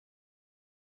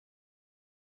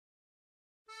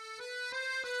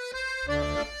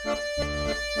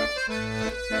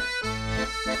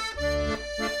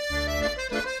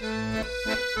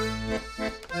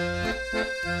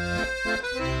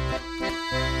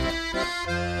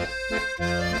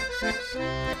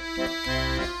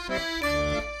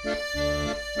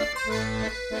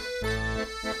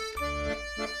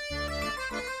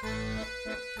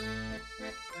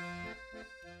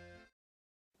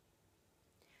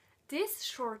This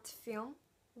short film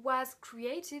was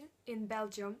created in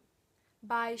Belgium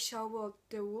by Charlotte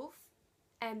Dewulf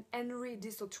and Henri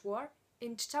Dissautoir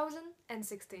in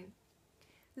 2016.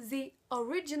 The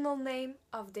original name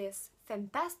of this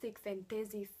fantastic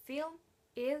fantasy film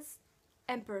is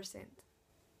Ampersand.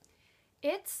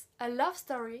 It's a love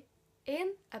story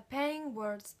in a paying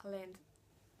world's land.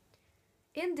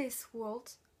 In this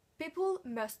world, people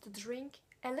must drink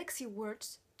elixir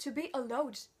words to be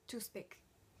allowed to speak.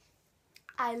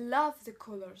 I love the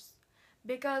colors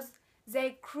because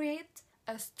they create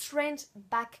a strange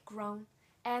background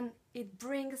and it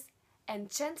brings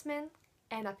enchantment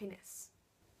and happiness.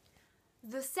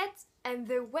 The set and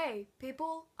the way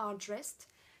people are dressed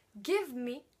give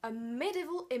me a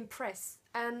medieval impress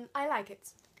and I like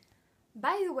it.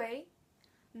 By the way,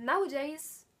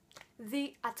 nowadays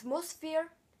the atmosphere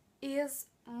is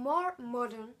more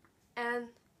modern and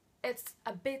it's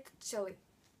a bit chilly.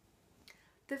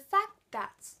 The fact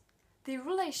that the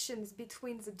relations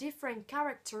between the different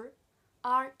characters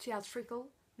are theatrical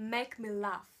make me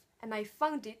laugh and I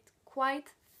found it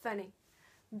quite funny.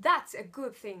 That's a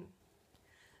good thing.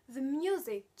 The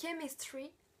music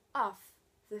chemistry of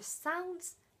the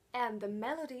sounds and the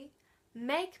melody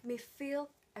make me feel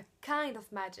a kind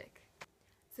of magic.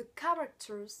 The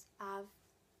characters have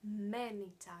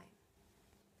many time.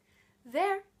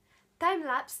 Their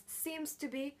time-lapse seems to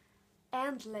be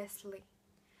endlessly.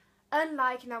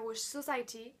 Unlike in our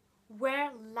society,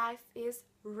 where life is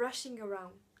rushing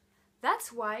around.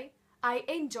 That's why I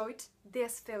enjoyed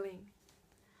this feeling.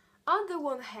 On the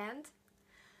one hand,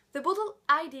 the bottle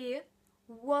idea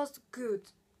was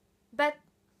good, but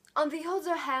on the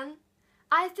other hand,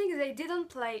 I think they didn't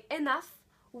play enough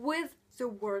with the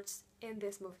words in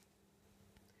this movie.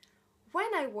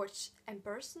 When I watch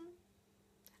Ampersand,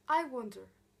 I wonder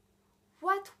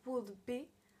what would be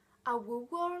our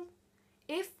world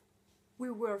if we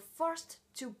were forced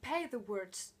to pay the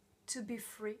words to be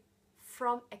free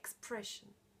from expression.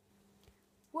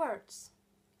 Words.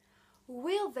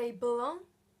 Will they belong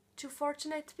to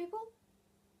fortunate people?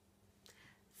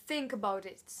 Think about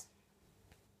it.